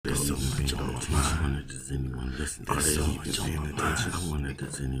attention? I wonder, does anyone listen? Are they even paying attention? I wonder,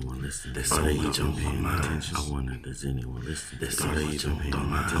 does anyone listen? Are they even paying attention? I wonder, does anyone listen? Are they even paying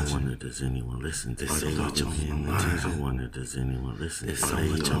attention? I wonder, does anyone listen? Are they even paying attention? I wonder, does anyone listen? Are they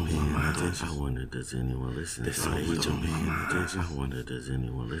even paying attention? I wonder, does anyone listen? Are they even paying attention? I wonder, does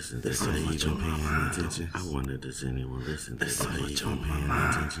anyone listen? Are they even paying attention? I wonder, does anyone listen? Are they even paying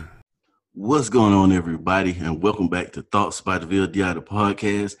attention? What's going on, everybody, and welcome back to Thoughts by DeVille D.I., the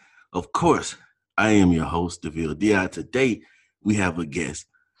podcast. Of course, I am your host, DeVille D.I. Today, we have a guest,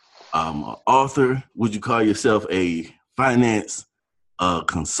 an author. Would you call yourself a finance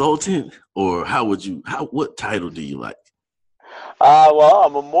consultant, or what title do you like? Well,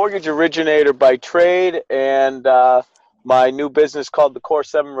 I'm a mortgage originator by trade, and my new business called the Core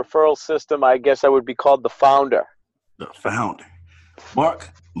 7 Referral System, I guess I would be called the founder. The founder. Mark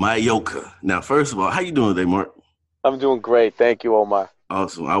Mayoka. Now, first of all, how you doing today, Mark? I'm doing great. Thank you, Omar.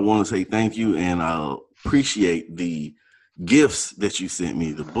 Awesome. I want to say thank you, and I appreciate the gifts that you sent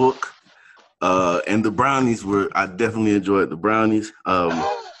me, the book, and the brownies I definitely enjoyed the brownies.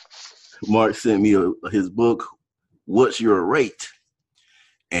 Mark sent me his book, What's Your Rate?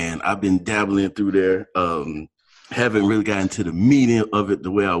 And I've been dabbling through there. Haven't really gotten to the meat of it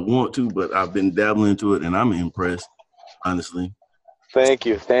the way I want to, but I've been dabbling into it, and I'm impressed, honestly. Thank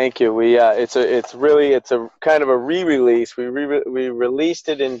you. It's a kind of a re-release. We released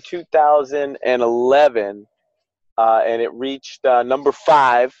it in 2011, and it reached number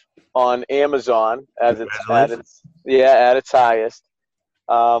 5 on Amazon at its highest.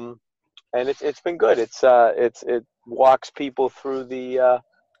 And it's been good. It walks people through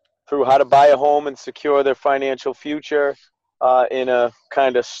how to buy a home and secure their financial future in a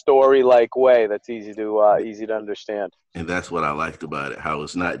kind of story-like way that's easy to understand. And that's what I liked about it, how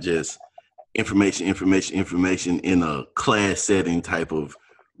it's not just information in a class setting type of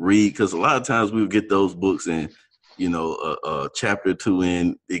read. Because a lot of times we would get those books and, a chapter or two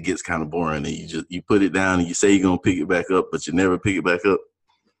in, it gets kind of boring. And you put it down and you say you're going to pick it back up, but you never pick it back up.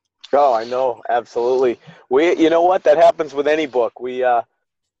 Oh, I know. Absolutely. You know what? That happens with any book. We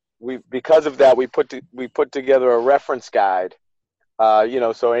because of that, we put together a reference guide.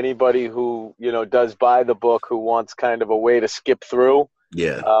 So anybody who, does buy the book who wants kind of a way to skip through, we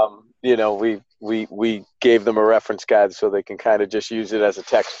gave them a reference guide so they can kind of just use it as a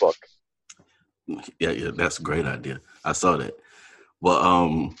textbook. Yeah, that's a great idea. I saw that.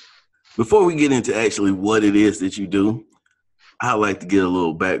 Well, before we get into actually what it is that you do, I'd like to get a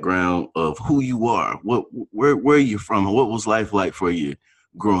little background of who you are. Where are you from? And what was life like for you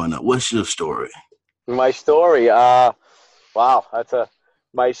growing up? What's your story? My story, wow,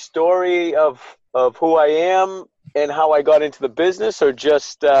 my story of who I am and how I got into the business, or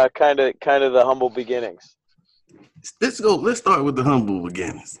just kind of the humble beginnings. Let's start with the humble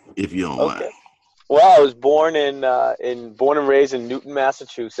beginnings, if you don't mind. Well, I was born and raised in Newton,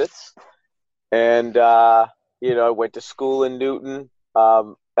 Massachusetts, and I went to school in Newton.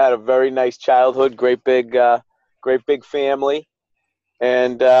 Had a very nice childhood, great big family,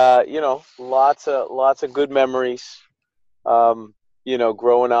 and lots of good memories.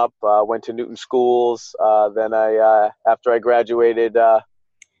 Growing up, went to Newton schools. Then after I graduated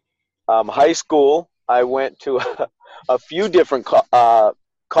high school, I went to a few different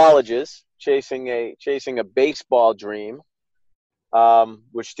colleges, chasing a baseball dream,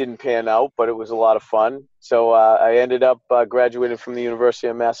 which didn't pan out, but it was a lot of fun. So I ended up graduating from the University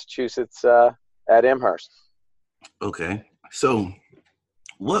of Massachusetts at Amherst. Okay. So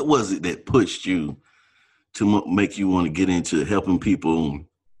what was it that pushed you to make you want to get into helping people,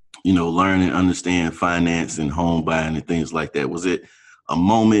 learn and understand finance and home buying and things like that? Was it a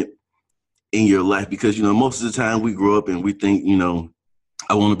moment in your life? Because, most of the time we grow up and we think,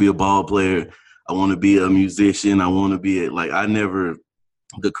 I want to be a ball player. I want to be a musician. I want to be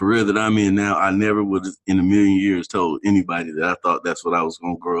the career that I'm in now, I never would in a million years told anybody that I thought that's what I was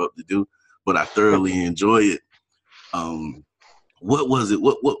going to grow up to do, but I thoroughly enjoy it. What was it?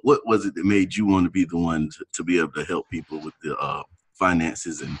 What was it that made you want to be the one to be able to help people with the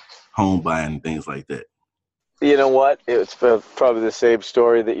finances and home buying and things like that? You know what? It's probably the same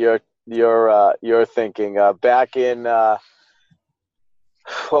story that you're thinking. Back in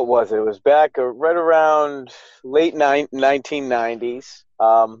what was it? It was back right around late 1990s.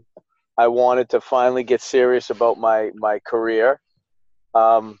 I wanted to finally get serious about my career.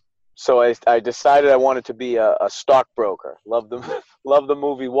 So I decided I wanted to be a stockbroker. Loved the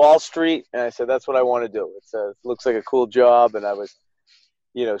movie Wall Street, and I said that's what I want to do. It looks like a cool job, and I was,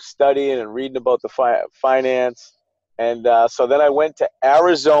 studying and reading about the finance, and so then I went to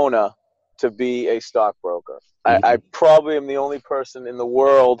Arizona to be a stockbroker. I probably am the only person in the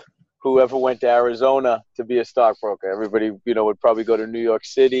world whoever went to Arizona to be a stockbroker. Everybody, would probably go to New York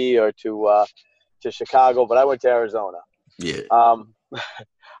City or to Chicago, but I went to Arizona. Yeah.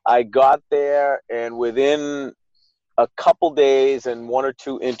 I got there, and within a couple days and one or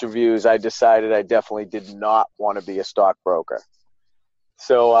two interviews, I decided I definitely did not want to be a stockbroker.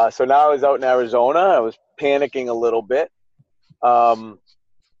 So now I was out in Arizona. I was panicking a little bit.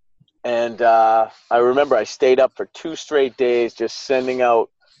 And I remember I stayed up for 2 straight days just sending out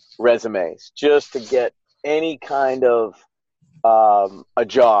resumes just to get any kind of a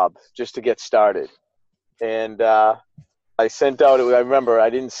job, just to get started. And I sent out, I remember I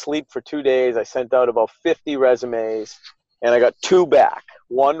didn't sleep for 2 days. I sent out about 50 resumes, and I got 2 back.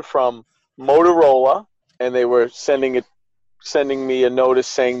 One from Motorola, and they were sending me a notice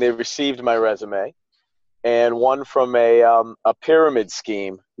saying they received my resume, and one from a pyramid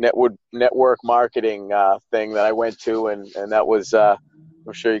scheme, network marketing thing that I went to, and that was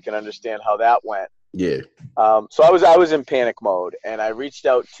I'm sure you can understand how that went. Yeah. So I was in panic mode, and I reached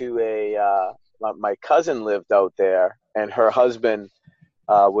out to my cousin lived out there, and her husband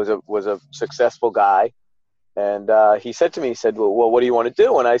was a successful guy, and he said to me, he said, well, what do you want to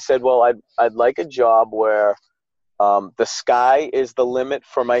do? And I said, well, I'd like a job where the sky is the limit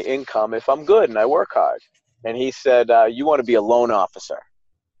for my income if I'm good and I work hard. And he said, you want to be a loan officer.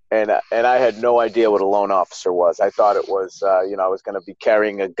 And I had no idea what a loan officer was. I thought it was, I was going to be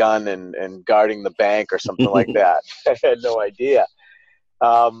carrying a gun and guarding the bank or something like that. I had no idea.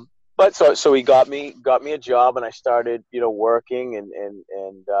 But so he got me a job, and I started, working and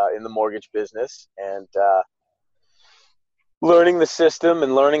in the mortgage business, and learning the system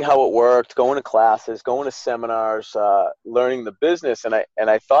and learning how it worked, going to classes, going to seminars, learning the business. And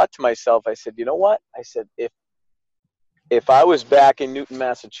I thought to myself, I said, you know what? I said, if I was back in Newton,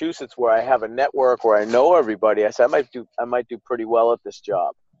 Massachusetts, where I have a network, where I know everybody, I said I might do pretty well at this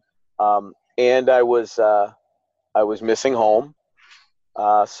job. And I was missing home.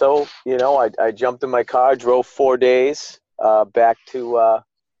 So, I jumped in my car, drove 4 days back to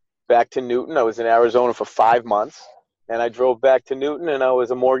Newton. I was in Arizona for 5 months. And I drove back to Newton, and I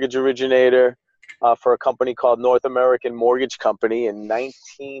was a mortgage originator for a company called North American Mortgage Company in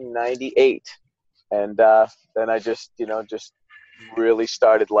 1998. And then I just really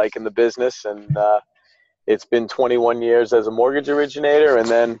started liking the business. And it's been 21 years as a mortgage originator. And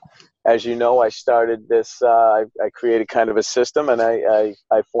then, as you know, I started this, I created kind of a system, and I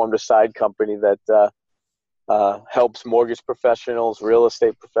formed a side company that helps mortgage professionals, real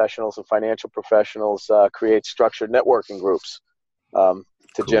estate professionals, and financial professionals create structured networking groups to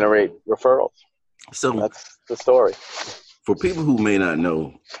generate referrals. So that's the story. For people who may not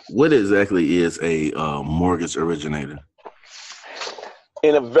know, what exactly is a mortgage originator?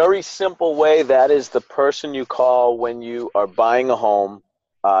 In a very simple way, that is the person you call when you are buying a home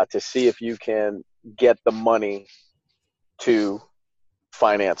to see if you can get the money to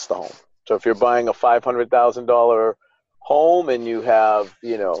finance the home. So if you're buying a $500,000 home and you have,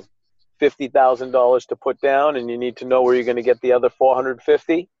 $50,000 to put down, and you need to know where you're going to get the other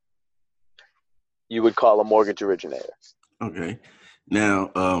 $450,000, you would call a mortgage originator. Okay. Now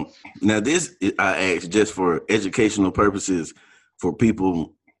this I asked just for educational purposes, for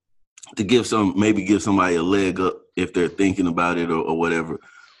people to give somebody a leg up if they're thinking about it or whatever.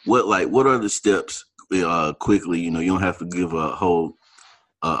 What are the steps quickly? You don't have to give a whole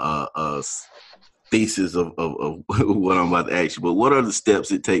thesis of what I'm about to ask you, but what are the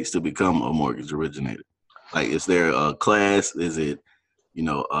steps it takes to become a mortgage originator? Like, is there a class? Is it,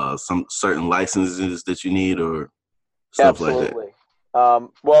 some certain licenses that you need or stuff Absolutely. like that?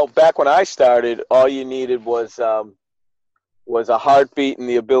 Well, back when I started, all you needed was a heartbeat and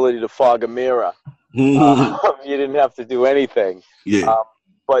the ability to fog a mirror. You didn't have to do anything. Yeah.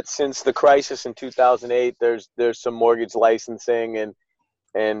 But since the crisis in 2008, there's some mortgage licensing and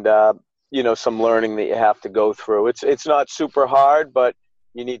some learning that you have to go through. It's not super hard, but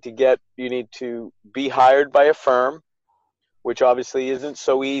you need to be hired by a firm, which obviously isn't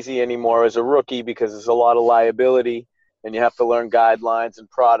so easy anymore as a rookie because there's a lot of liability and you have to learn guidelines and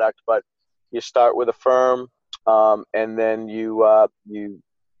product. But you start with a firm, and then you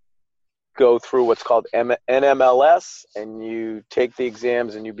go through what's called NMLS, and you take the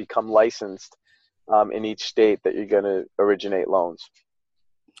exams and you become licensed in each state that you're going to originate loans.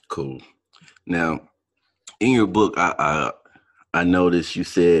 Cool. Now, in your book, I noticed you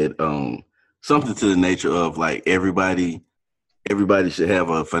said something to the nature of like everybody should have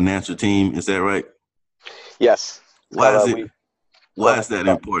a financial team. Is that right? Yes. Why is that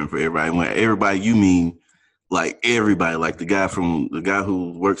important for everybody? When everybody, you mean like everybody, like the guy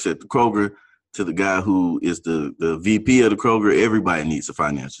who works at the Kroger to the guy who is the VP of the Kroger, everybody needs a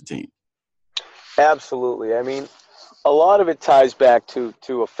financial team. Absolutely. I mean, a lot of it ties back to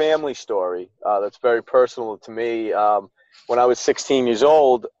a family story that's very personal to me. When I was 16 years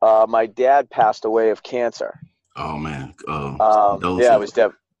old, my dad passed away of cancer. Oh man, Yeah, it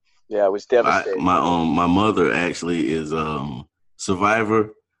was devastating. My mother actually is survivor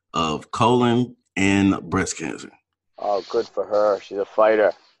of colon and breast cancer. Oh, good for her. She's a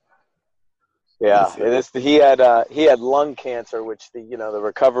fighter. Yeah, and he had lung cancer, which the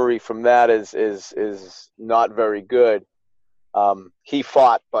recovery from that is not very good. He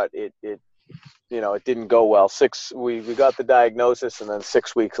fought, but it didn't go well. We got the diagnosis, and then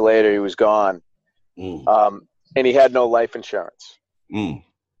 6 weeks later he was gone. And he had no life insurance. And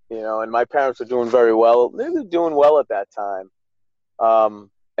my parents were doing very well. They were doing well at that time.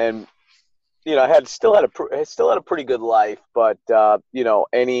 And I still had a pretty good life, but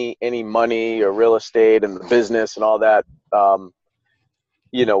any money or real estate and the business and all that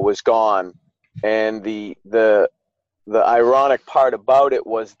was gone. And the ironic part about it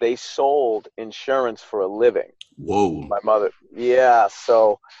was they sold insurance for a living. Whoa. My mother. Yeah.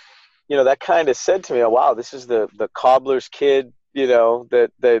 So, that kind of said to me, oh, wow, this is the cobbler's kid,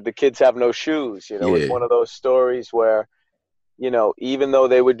 that the kids have no shoes. It's one of those stories where, even though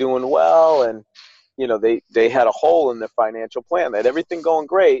they were doing well and, they had a hole in their financial plan. They had everything going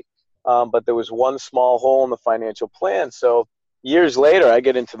great, but there was one small hole in the financial plan. So years later, I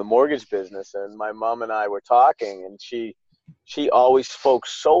get into the mortgage business, and my mom and I were talking, and she always spoke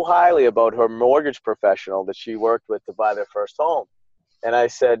so highly about her mortgage professional that she worked with to buy their first home. And I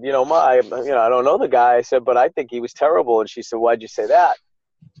said, Ma, I don't know the guy. I said, but I think he was terrible. And she said, why'd you say that?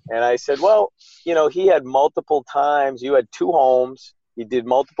 And I said, well, he had multiple times. You had 2 homes. You did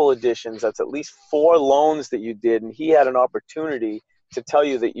multiple additions. That's at least 4 loans that you did. And he had an opportunity to tell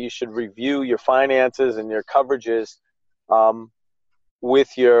you that you should review your finances and your coverages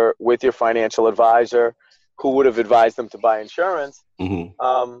with your financial advisor, who would have advised them to buy insurance.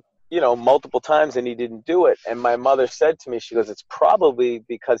 Multiple times, and he didn't do it. And my mother said to me, she goes, it's probably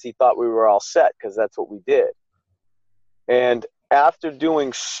because he thought we were all set, because that's what we did. And after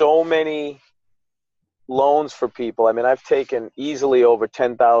doing so many loans for people, I mean, I've taken easily over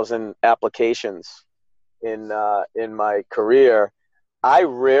 10,000 applications in my career. I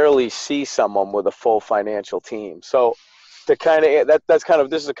rarely see someone with a full financial team. So to kind of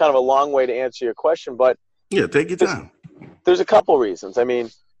this is kind of a long way to answer your question, but yeah, take your time. There's a couple reasons. I mean,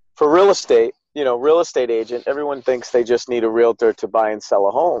 for real estate, real estate agent, everyone thinks they just need a realtor to buy and sell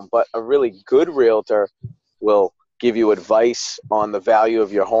a home, but a really good realtor will give you advice on the value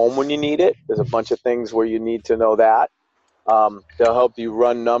of your home when you need it. There's a bunch of things where you need to know that. They'll help you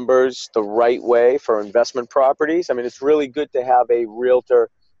run numbers the right way for investment properties. I mean, it's really good to have a realtor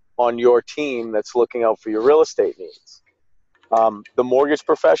on your team that's looking out for your real estate needs. The mortgage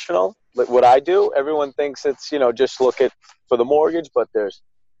professional, what I do, everyone thinks it's, just look at for the mortgage, but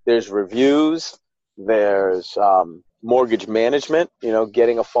there's reviews, there's mortgage management,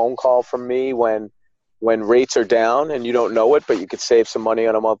 getting a phone call from me when rates are down and you don't know it, but you could save some money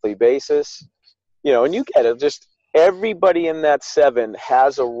on a monthly basis, and you get it. Just everybody in that 7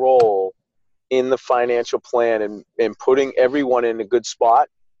 has a role in the financial plan and putting everyone in a good spot.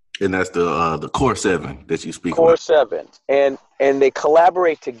 And that's the core 7 that you speak about. Core 7. And they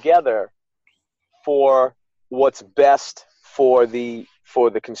collaborate together for what's best for the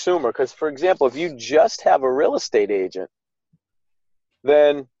consumer. Because, for example, if you just have a real estate agent,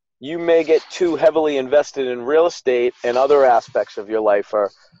 then you may get too heavily invested in real estate, and other aspects of your life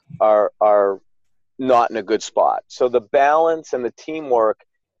are not in a good spot. So the balance and the teamwork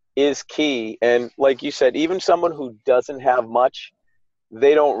is key. And like you said, even someone who doesn't have much,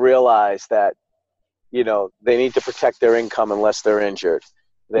 they don't realize that, they need to protect their income unless they're injured.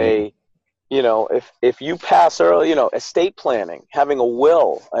 They, if you pass early, estate planning, having a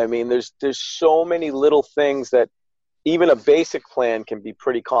will. I mean, there's so many little things that even a basic plan can be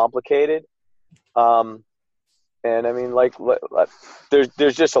pretty complicated. And I mean,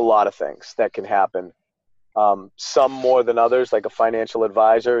 there's just a lot of things that can happen. Some more than others, like a financial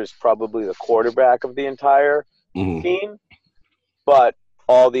advisor is probably the quarterback of the entire team, but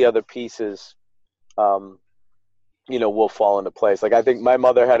all the other pieces, will fall into place. Like, I think my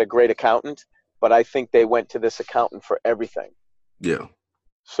mother had a great accountant, but I think they went to this accountant for everything. Yeah.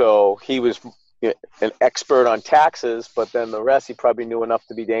 So he was an expert on taxes, but then the rest he probably knew enough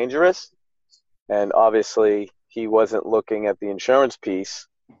to be dangerous. And obviously he wasn't looking at the insurance piece,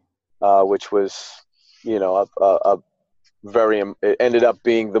 which was, it ended up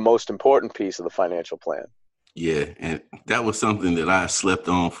being the most important piece of the financial plan. Yeah, and that was something that I slept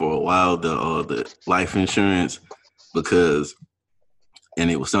on for a while, the life insurance, because and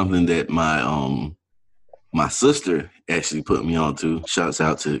it was something that my sister actually put me on to. Shouts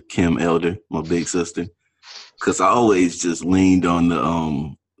out to Kim Elder, my big sister, because I always just leaned on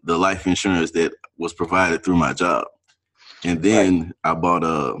the life insurance that was provided through my job. And Right. then I bought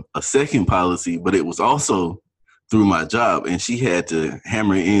a second policy, but it was also through my job. And she had to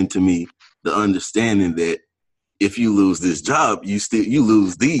hammer into me the understanding that if you lose this job, you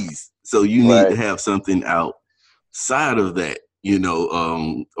lose these. So you need to Right. have something outside of that,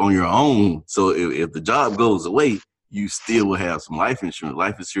 on your own. So if the job goes away, you still will have some life insurance.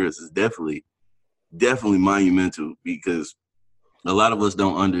 Life insurance is definitely monumental because a lot of us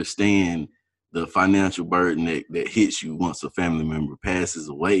don't understand the financial burden that hits you once a family member passes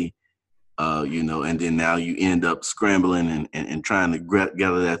away. And then now you end up scrambling and trying to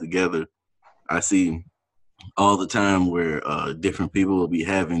gather that together. I see all the time where different people will be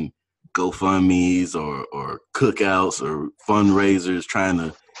having GoFundMe's or cookouts or fundraisers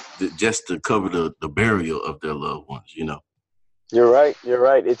trying just to cover the burial of their loved ones. You're right. You're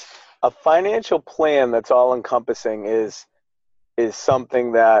right. It's a financial plan that's all encompassing is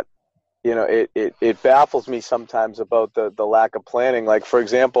something that, it baffles me sometimes about the lack of planning. Like, for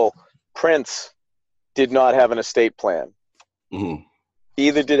example, Prince did not have an estate plan. Mm-hmm.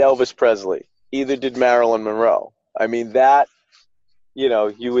 Either did Elvis Presley. Either did Marilyn Monroe. I mean, that,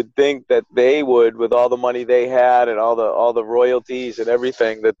 you would think that they would, with all the money they had and all the royalties and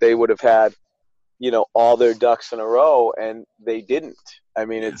everything, that they would have had, all their ducks in a row, and they didn't. I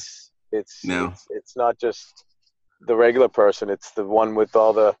mean, Yeah. Now, it's not just the regular person. It's the one with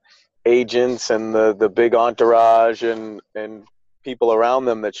all the agents and the big entourage and people around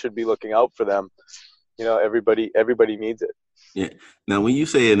them that should be looking out for them. Everybody needs it. yeah. Now, when you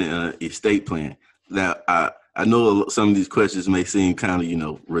say an estate plan, now I know some of these questions may seem kind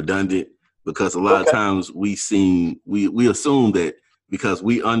of redundant because a lot of Okay. times we assume that because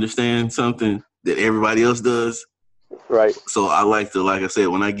we understand something that everybody else does. Right. So I like to, like I said,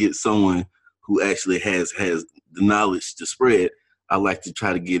 when I get someone who actually has the knowledge to spread, I like to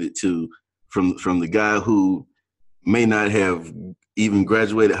try to get it to from the guy who may not have even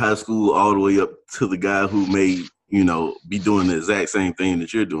graduated high school all the way up to the guy who may be doing the exact same thing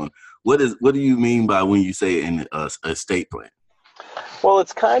that you're doing. What do you mean by when you say an estate plan? Well,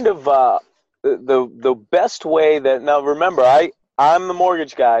 it's kind of the best way that, now remember, I'm the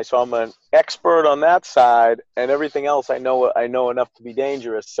mortgage guy, so I'm an expert on that side, and everything else I know enough to be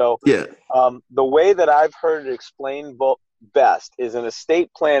dangerous. So Yeah. the way that I've heard it explained best is an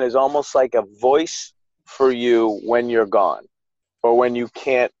estate plan is almost like a voice for you when you're gone or when you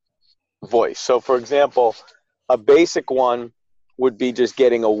can't voice. So, for example, a basic one would be just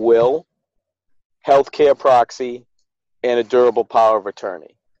getting a will, healthcare proxy, and a durable power of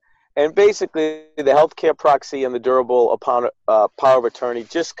attorney. And basically, the healthcare proxy and the durable power of attorney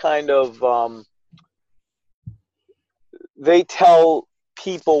just kind of they tell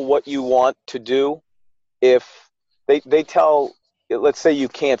people what you want to do. If they tell, let's say you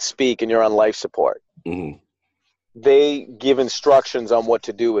can't speak and you're on life support, Mm-hmm. they give instructions on what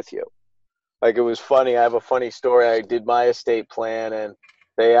to do with you. Like, it was funny. I have a funny story. I did my estate plan, and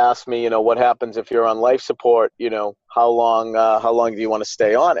they asked me, what happens if you're on life support? How long do you want to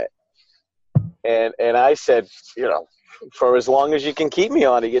stay on it? And I said, for as long as you can keep me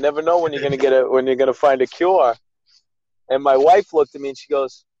on it. You never know when you're gonna find a cure. And my wife looked at me and she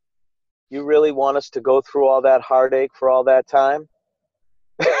goes, "You really want us to go through all that heartache for all that time?"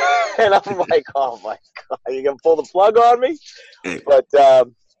 And I'm like, "Oh my God, you gonna pull the plug on me?" Hey.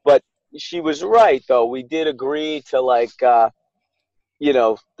 But she was right, though. We did agree to, like, the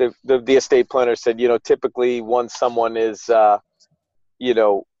estate planner said, typically once someone is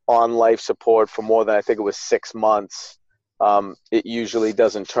on life support for more than, I think it was 6 months, it usually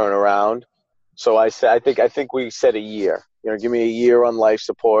doesn't turn around. So I said, I think we said a year. Give me a year on life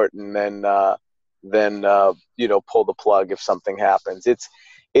support, and then pull the plug if something happens.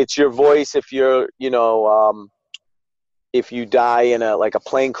 It's your voice if you're if you die in a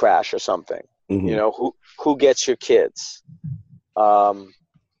plane crash or something. Mm-hmm. Who gets your kids? Who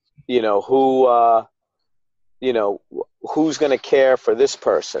who's going to care for this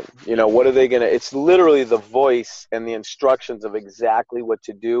person? What are they going to, it's literally the voice and the instructions of exactly what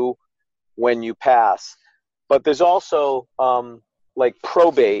to do when you pass. But there's also like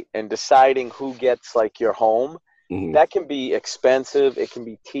probate and deciding who gets, like, your home. Mm-hmm. That can be expensive. It can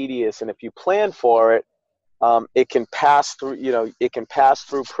be tedious. And if you plan for it, it can pass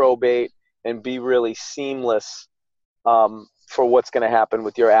through probate and be really seamless for what's going to happen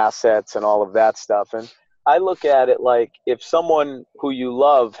with your assets and all of that stuff. And I look at it like if someone who you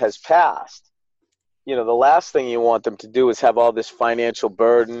love has passed, the last thing you want them to do is have all this financial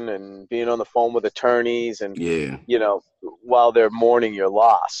burden and being on the phone with attorneys and, Yeah. while they're mourning your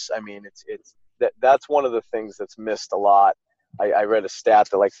loss. I mean, that's one of the things that's missed a lot. I read a stat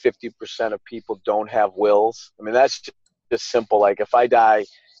that like 50% of people don't have wills. I mean, that's just simple. Like if I die,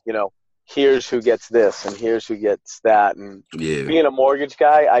 here's who gets this and here's who gets that. And Yeah. being a mortgage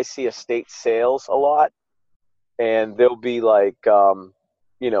guy, I see estate sales a lot, and there'll be like,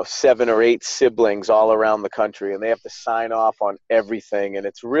 7 or 8 siblings all around the country, and they have to sign off on everything. And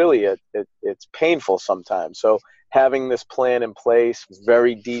it's really, it's painful sometimes. So having this plan in place,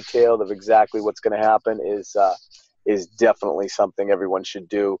 very detailed of exactly what's going to happen is definitely something everyone should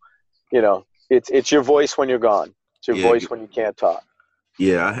do. It's your voice when you're gone. It's your voice when you can't talk.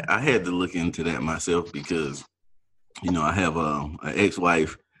 Yeah, I had to look into that myself because, I have an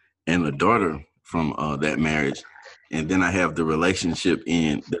ex-wife and a daughter from that marriage, and then I have the relationship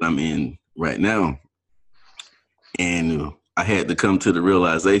that I'm in right now, and I had to come to the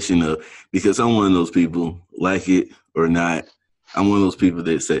realization of, because I'm one of those people, like it or not, I'm one of those people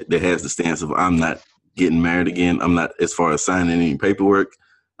that has the stance of I'm not getting married again. I'm not, as far as signing any paperwork.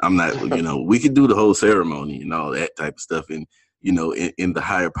 I'm not, we could do the whole ceremony and all that type of stuff. And, in the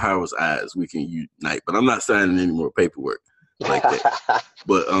higher power's eyes, we can unite, but I'm not signing any more paperwork like that.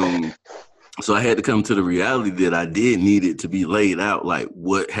 But, so I had to come to the reality that I did need it to be laid out, like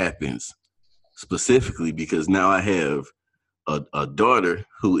what happens specifically, because now I have a daughter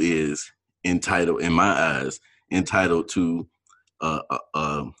who is entitled, in my eyes, to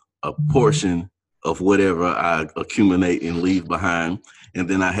a portion of whatever I accumulate and leave behind. And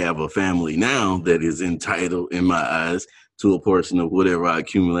then I have a family now that is entitled, in my eyes, to a portion of whatever I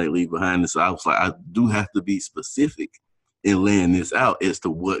accumulate, leave behind. And so I was like, I do have to be specific in laying this out as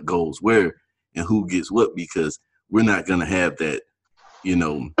to what goes where and who gets what, because we're not going to have that,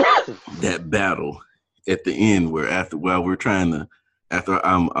 that battle at the end where after I'm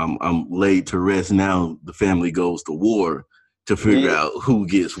laid to rest, now the family goes to war to figure out who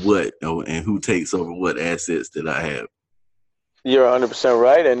gets what and who takes over what assets that I have. You're 100%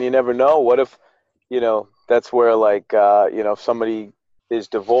 right. And you never know. What if, that's where like, if somebody is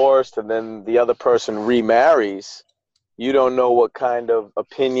divorced and then the other person remarries, you don't know what kind of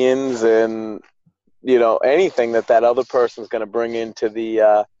opinions and, anything that other person's going to bring into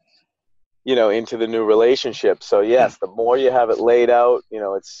the, into the new relationship. So yes, the more you have it laid out,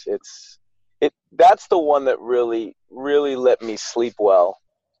 that's the one that really, really let me sleep well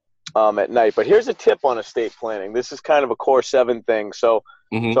at night. But here's a tip on estate planning. This is kind of a Core 7 thing. So,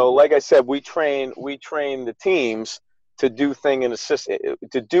 so like I said, we train the teams to do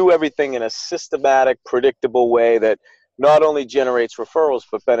everything in a systematic, predictable way that not only generates referrals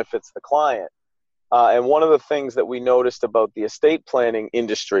but benefits the client. And one of the things that we noticed about the estate planning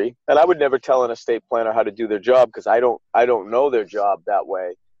industry, and I would never tell an estate planner how to do their job because I don't know their job that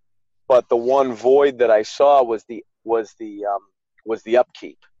way. But the one void that I saw was the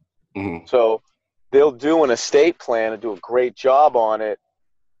upkeep. Mm-hmm. So they'll do an estate plan and do a great job on it,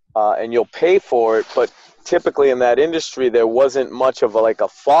 and you'll pay for it. But typically in that industry, there wasn't much of a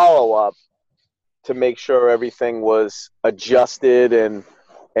follow-up to make sure everything was adjusted and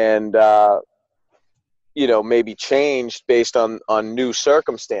maybe changed based on new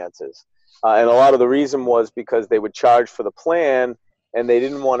circumstances. And a lot of the reason was because they would charge for the plan and they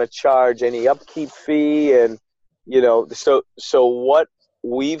didn't want to charge any upkeep fee. And, so what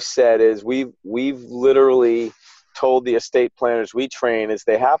we've said is we've literally told the estate planners we train is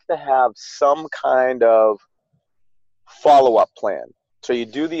they have to have some kind of follow-up plan. So you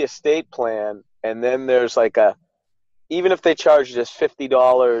do the estate plan, and then there's even if they charge just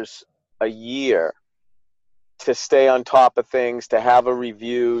 $50 a year to stay on top of things, to have a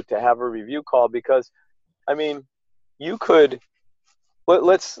review call, because I mean, you could,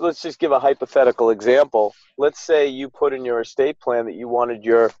 let's just give a hypothetical example. Let's say you put in your estate plan that you wanted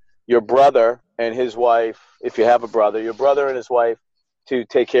your brother and his wife, if you have a brother, your brother and his wife to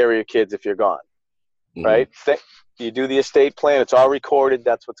take care of your kids if you're gone, right? You do the estate plan, it's all recorded,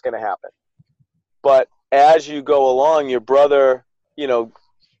 that's what's going to happen. But as you go along, your brother,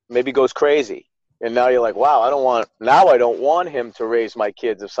 maybe goes crazy. And now you're like, wow, I don't want him to raise my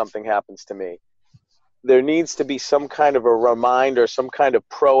kids if something happens to me. There needs to be some kind of a reminder, some kind of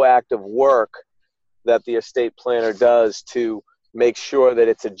proactive work that the estate planner does to make sure that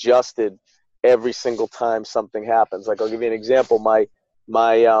it's adjusted every single time something happens. Like, I'll give you an example. My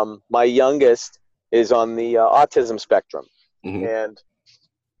youngest is on the autism spectrum. Mm-hmm. And,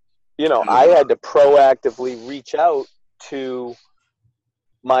 I had to proactively reach out to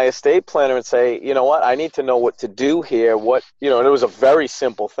my estate planner and say, you know what, I need to know what to do here. What, and it was a very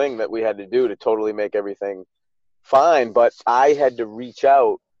simple thing that we had to do to totally make everything fine. But I had to reach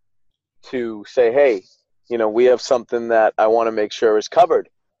out to say, hey, we have something that I want to make sure is covered.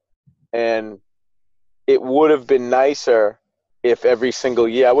 And it would have been nicer if every single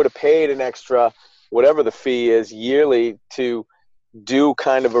year I would have paid an extra, whatever the fee is yearly, to do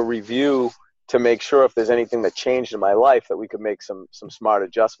kind of a review to make sure if there's anything that changed in my life that we could make some smart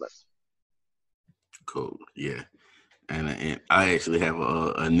adjustments. Cool. Yeah. And I actually have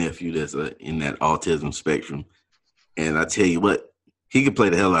a nephew that's in that autism spectrum. And I tell you what, he could play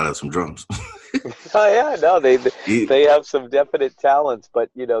the hell out of some drums. Oh yeah, no, they have some definite talents, but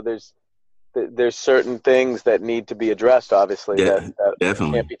there's certain things that need to be addressed, obviously, that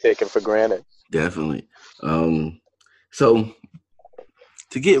definitely can't be taken for granted. Definitely. So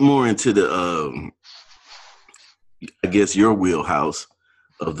to get more into the, I guess your wheelhouse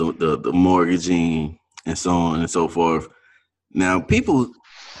of the mortgaging and so on and so forth. Now,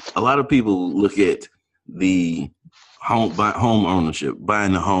 a lot of people look at the home ownership,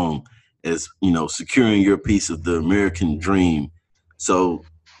 buying a home, as securing your piece of the American dream. So,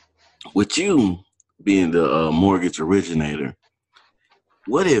 with you being the mortgage originator,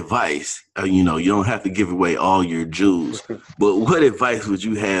 what advice? You don't have to give away all your jewels, but what advice would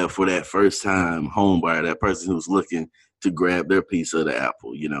you have for that first time home buyer, that person who's looking to grab their piece of the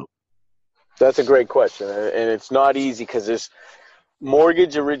apple? That's a great question, and it's not easy because there's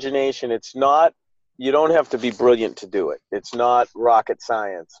mortgage origination. It's not, you don't have to be brilliant to do it. It's not rocket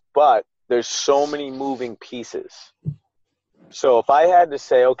science, but there's so many moving pieces. So if I had to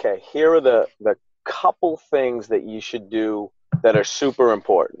say, okay, here are the couple things that you should do that are super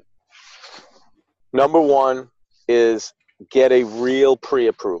important. Number one is get a real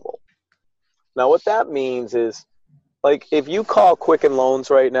pre-approval. Now, what that means is, like, if you call Quicken Loans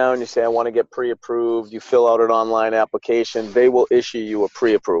right now and you say, I want to get pre-approved, you fill out an online application, they will issue you a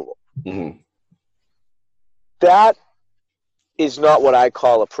pre-approval. Mm-hmm. That is not what I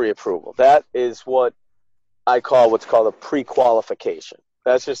call a pre-approval. That is what I call what's called a pre-qualification.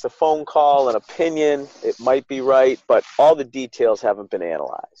 That's just a phone call, an opinion. It might be right, but all the details haven't been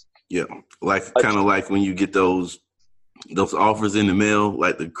analyzed. Yeah, kind of like when you get those offers in the mail,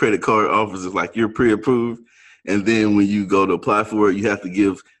 like the credit card offers, is like you're pre-approved. And then when you go to apply for it, you have to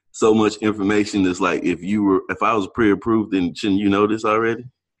give so much information. It's like if I was pre-approved, then shouldn't you know this already?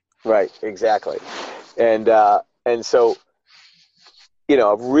 Right, exactly. And so,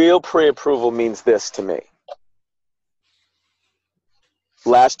 a real pre-approval means this to me.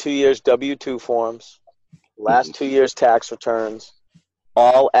 Last 2 years W-2 forms, last 2 years tax returns,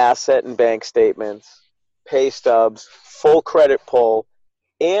 all asset and bank statements, pay stubs, full credit pull,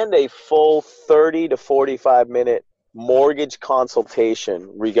 and a full 30 to 45 minute mortgage consultation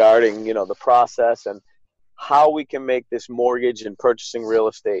regarding, the process and how we can make this mortgage and purchasing real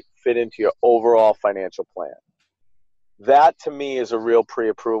estate fit into your overall financial plan. That to me is a real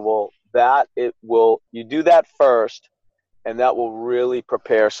pre-approval. You do that first, and that will really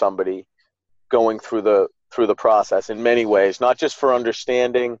prepare somebody going through the process in many ways, not just for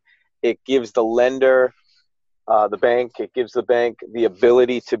understanding. It gives the lender, it gives the bank the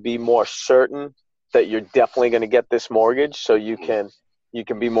ability to be more certain that you're definitely going to get this mortgage, so you can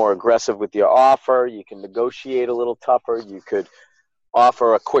be more aggressive with your offer. You can negotiate a little tougher. You could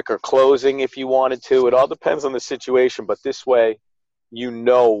offer a quicker closing if you wanted to. It all depends on the situation, but this way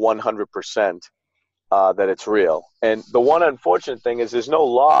 100% that it's real. And the one unfortunate thing is there's no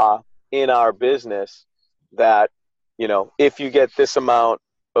law in our business that, if you get this amount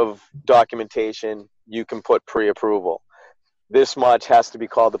of documentation, you can put pre-approval. This much has to be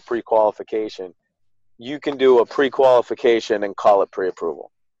called a pre-qualification. You can do a pre-qualification and call it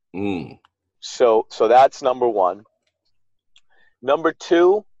pre-approval. Mm. So that's number one. Number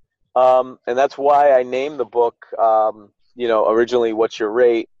two, and that's why I named the book, originally What's Your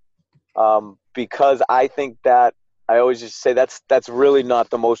Rate? Because I think that I always just say that's really not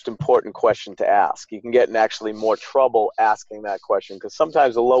the most important question to ask. You can get in actually more trouble asking that question, because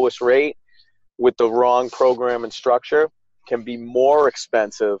sometimes the lowest rate with the wrong program and structure can be more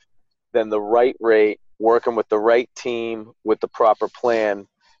expensive than the right rate working with the right team with the proper plan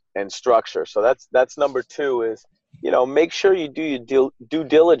and structure. So that's number two is, make sure you do your due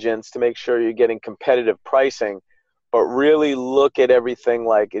diligence to make sure you're getting competitive pricing, but really look at everything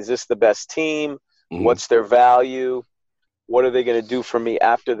like, is this the best team? Mm-hmm. What's their value? What are they going to do for me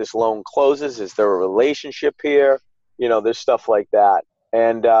after this loan closes? Is there a relationship here? There's stuff like that.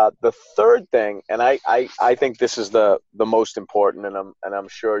 And the third thing, and I think this is the most important, and I'm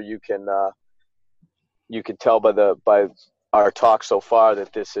sure you can tell by our talk so far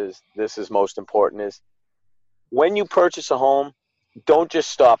that this is most important is when you purchase a home, don't just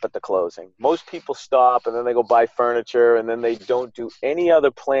stop at the closing. Most people stop and then they go buy furniture and then they don't do any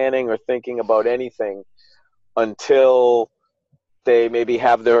other planning or thinking about anything until they maybe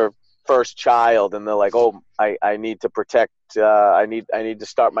have their first child and they're like, oh, I need to protect, I need to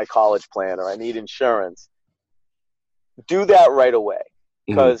start my college plan, or I need insurance. Do that right away,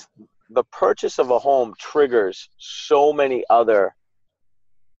 because the purchase of a home triggers so many other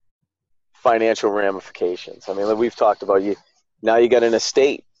financial ramifications. I mean, we've talked about now you got an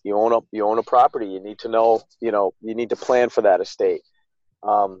estate, you own a property. You need to know, you need to plan for that estate.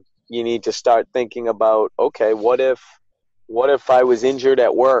 You need to start thinking about, okay, what if I was injured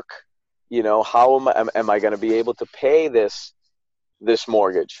at work? How am I going to be able to pay this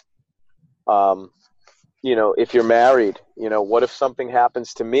mortgage? If you're married, what if something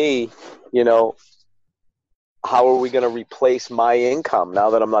happens to me? How are we going to replace my income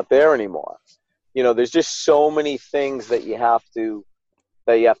now that I'm not there anymore? There's just so many things that you have to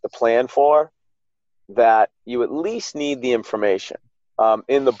plan for, that you at least need the information.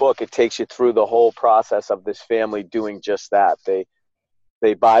 In the book, it takes you through the whole process of this family doing just that.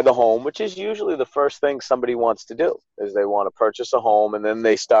 They buy the home, which is usually the first thing somebody wants to do, is they want to purchase a home, and then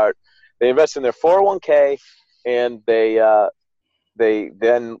they invest in their 401k, and they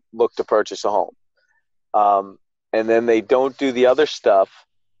then look to purchase a home. And then they don't do the other stuff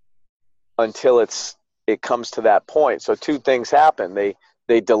until it comes to that point. So two things happen.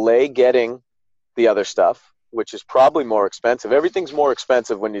 They delay getting the other stuff, which is probably more expensive. Everything's more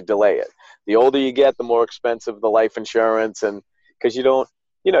expensive when you delay it. The older you get, the more expensive the life insurance, and because you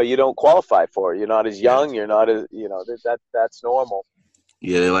don't qualify for it. You're not as young. You're not as, that's normal.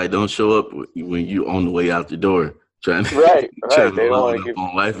 Yeah, they like, don't show up when you on the way out the door trying to right. trying They to don't load up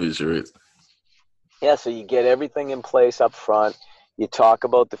on life insurance. Yeah, so you get everything in place up front. You talk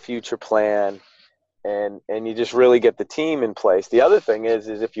about the future plan, and you just really get the team in place. The other thing is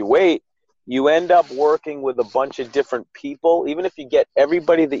if you wait, you end up working with a bunch of different people. Even if you get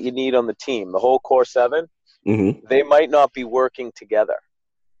everybody that you need on the team, the whole core 7, they might not be working together.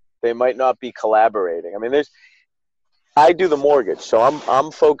 They might not be collaborating. I mean, I do the mortgage, so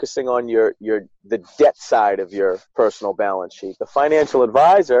I'm focusing on the debt side of your personal balance sheet. The financial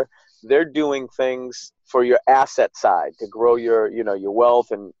advisor, they're doing things for your asset side to grow your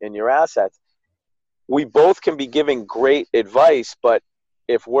wealth and your assets. We both can be giving great advice, but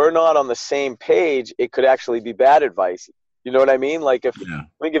if we're not on the same page, it could actually be bad advice. You know what I mean? Like let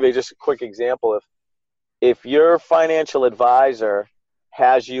me give you just a quick example. If your financial advisor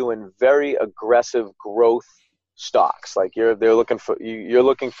has you in very aggressive growth stocks, like you're looking for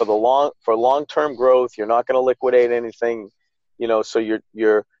long-term growth, you're not going to liquidate anything, so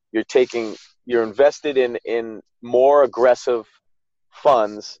you're invested in more aggressive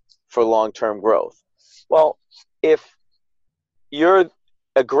funds for long-term growth. Well, if you're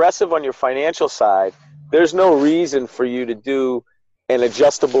aggressive on your financial side, there's no reason for you to do an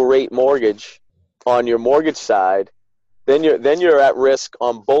adjustable rate mortgage on your mortgage side. Then you're at risk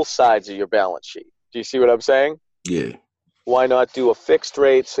on both sides of your balance sheet. Do you see what I'm saying? Yeah. Why not do a fixed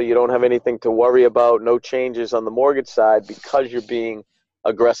rate so you don't have anything to worry about, no changes on the mortgage side, because you're being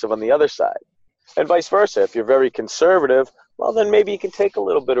aggressive on the other side? And vice versa. If you're very conservative, well, then maybe you can take a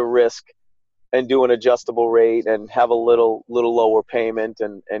little bit of risk and do an adjustable rate and have a little lower payment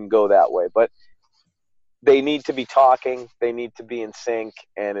and go that way. But they need to be talking, they need to be in sync,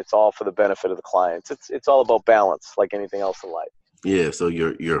 and it's all for the benefit of the clients. It's all about balance, like anything else in life. Yeah, so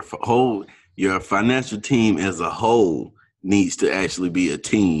your financial team as a whole needs to actually be a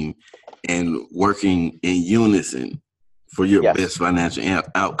team and working in unison for your best financial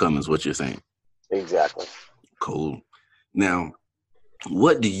outcome is what you're saying. Exactly. Cool. Now,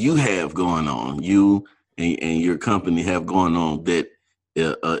 what do you have going on? You and your company have going on that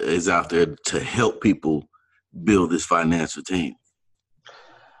is out there to help people build this financial team?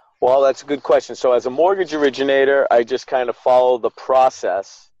 Well, that's a good question. So as a mortgage originator, I just kind of follow the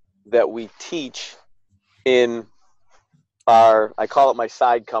process that we teach in I call it my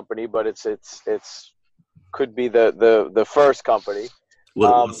side company, but it's could be the first company.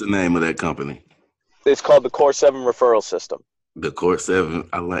 What's the name of that company? It's called the Core 7 Referral System. The Core 7.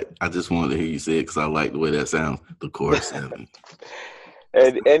 I just wanted to hear you say it because I like the way that sounds. The Core 7.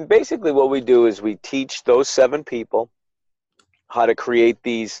 And basically what we do is we teach those 7 people how to create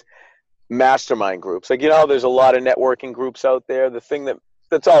these mastermind groups. Like, how there's a lot of networking groups out there. The thing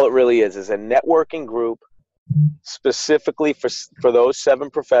that's all it really is a networking group specifically for those 7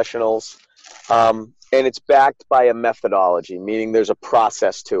 professionals. And it's backed by a methodology, meaning there's a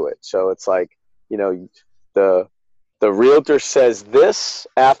process to it. So it's like, the The realtor says this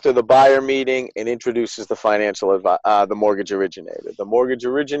after the buyer meeting and introduces the the mortgage originator. The mortgage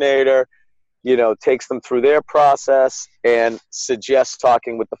originator, takes them through their process and suggests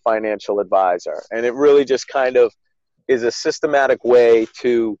talking with the financial advisor. And it really just kind of is a systematic way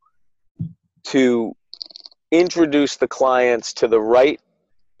to introduce the clients to the right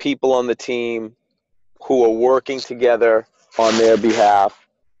people on the team who are working together on their behalf,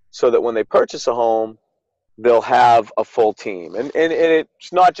 so that when they purchase a home, they'll have a full team. And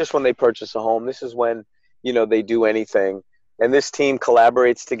it's not just when they purchase a home. This is when, they do anything. And this team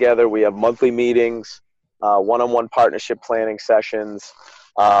collaborates together. We have monthly meetings, one-on-one partnership planning sessions.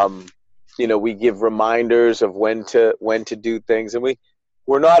 We give reminders of when to do things. And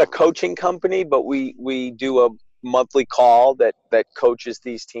we're not a coaching company, but we do a monthly call that coaches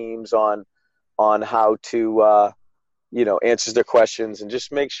these teams on how to answers their questions and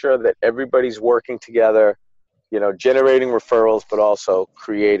just make sure that everybody's working together, generating referrals, but also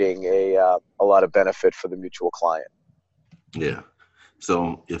creating a lot of benefit for the mutual client. Yeah.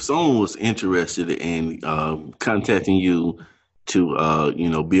 So if someone was interested in contacting you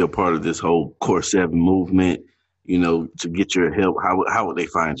to, be a part of this whole Core 7 movement, to get your help, how would they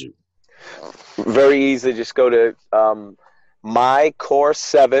find you? Very easy. Just go to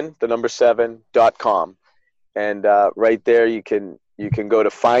mycore7, the number 7.com. And right there, you can go to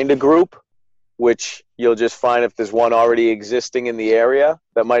find a group, which you'll just find if there's one already existing in the area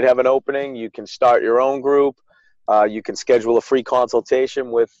that might have an opening. You can start your own group. You can schedule a free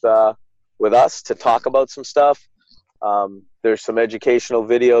consultation with us to talk about some stuff. There's some educational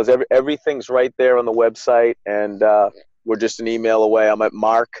videos. Everything's right there on the website, and we're just an email away. I'm at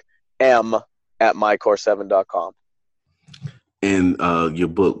markm@mycore7.com. And your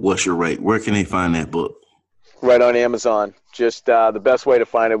book, What's Your Rate? Where can they find that book? Right on Amazon. Just the best way to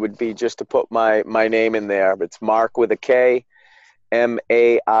find it would be just to put my name in there. It's Mark with a K,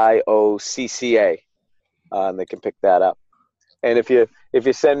 Maiocca, and they can pick that up. And if you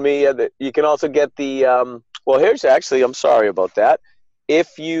send me, you can also get the. Well, here's actually. I'm sorry about that.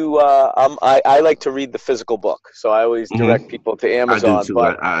 If you, I like to read the physical book, so I always direct people to Amazon. I do too.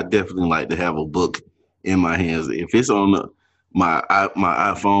 But I definitely like to have a book in my hands. If it's on my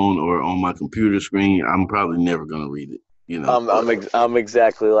iPhone or on my computer screen, I'm probably never going to read it. I'm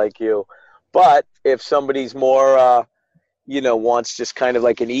exactly like you. But if somebody's more, wants just kind of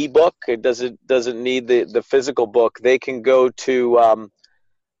like an ebook, it doesn't need the physical book. They can go to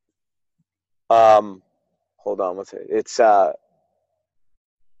hold on, what's it? It's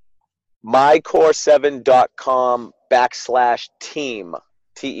mycore7.com/team,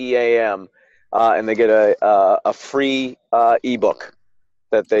 TEAM, and they get a free ebook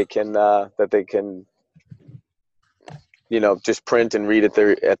that they can just print and read at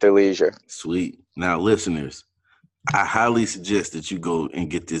their leisure. Sweet. Now, listeners, I highly suggest that you go and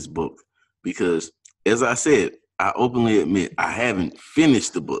get this book because, as I said, I openly admit I haven't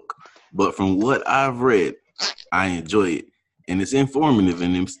finished the book, but from what I've read, I enjoy it. And it's informative,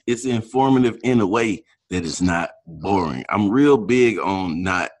 and it's informative in a way that it's not boring. I'm real big on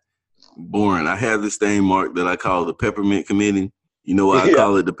not boring. I have this thing, Mark, that I call the Peppermint Committee. You know why I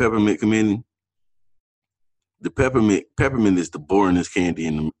call it the Peppermint Committee? The peppermint is the boringest candy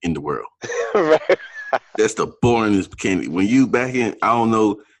in the world. Right. That's the boringest candy. When you back in, I don't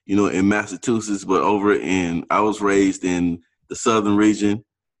know, in Massachusetts, but I was raised in the southern region.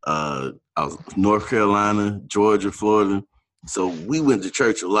 I was North Carolina, Georgia, Florida. So we went to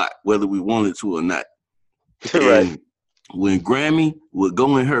church a lot, whether we wanted to or not. Right. And when Grammy would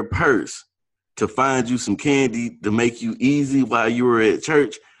go in her purse to find you some candy to make you easy while you were at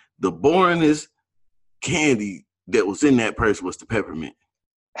church, the boringest candy that was in that purse was the peppermint.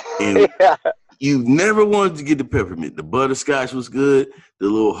 And you never wanted to get the peppermint. The butterscotch was good. The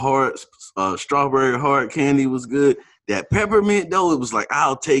little hard strawberry hard candy was good. That peppermint, though, it was like,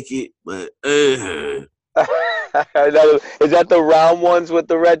 I'll take it, but Is that the round ones with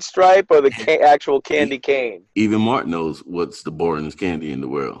the red stripe or the actual candy cane? Even Mark knows what's the boringest candy in the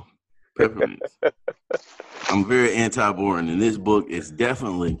world. Peppermint. I'm very anti-boring, and this book is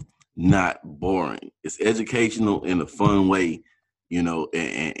definitely not boring. It's educational in a fun way, and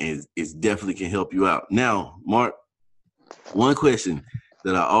it definitely can help you out. Now, Mark, one question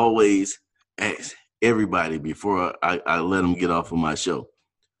that I always ask everybody before I let them get off of my show.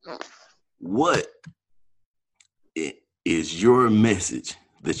 What is your message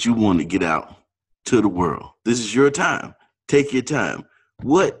that you want to get out to the world? This is your time. Take your time.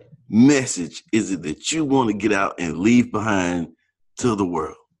 What message is it that you want to get out and leave behind to the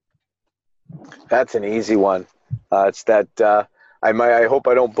world? That's an easy one. It's that I hope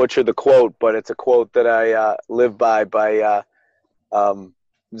I don't butcher the quote, but it's a quote that I live by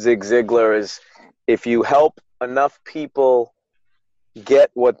Zig Ziglar is, if you help enough people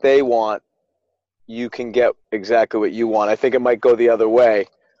get what they want, you can get exactly what you want. I think it might go the other way,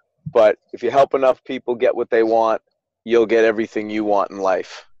 but if you help enough people get what they want, you'll get everything you want in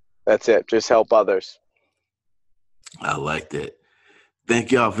life. That's it. Just help others. I like that.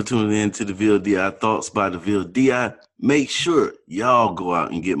 Thank y'all for tuning in to the VLDI Thoughts by the VLDI. Make sure y'all go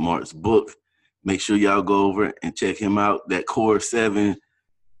out and get Mark's book. Make sure y'all go over and check him out. That Core 7,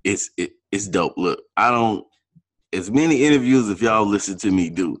 it's dope. Look, as many interviews if y'all listen to me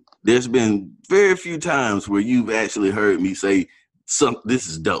do, there's been very few times where you've actually heard me say, this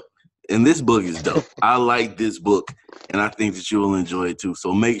is dope. And this book is dope. I like this book, and I think that you'll enjoy it too.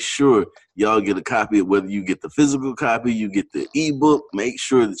 So make sure y'all get a copy, whether you get the physical copy, you get the ebook, make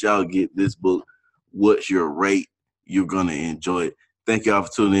sure that y'all get this book. What's your rate? You're going to enjoy it. Thank y'all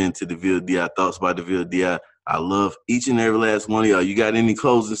for tuning in to the VLDI Thoughts by the VLDI. I love each and every last one of y'all. You got any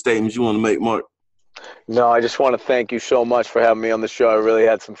closing statements you want to make, Mark? No, I just want to thank you so much for having me on the show. I really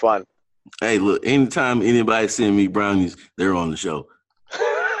had some fun. Hey, look, anytime anybody send me brownies, they're on the show.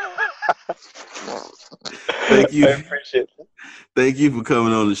 Thank you. I appreciate it. Thank you for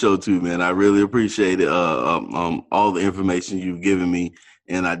coming on the show too, man. I really appreciate it. All the information you've given me,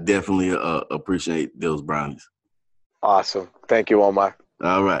 and I definitely appreciate those brownies. Awesome. Thank you, Omar.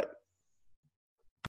 All right.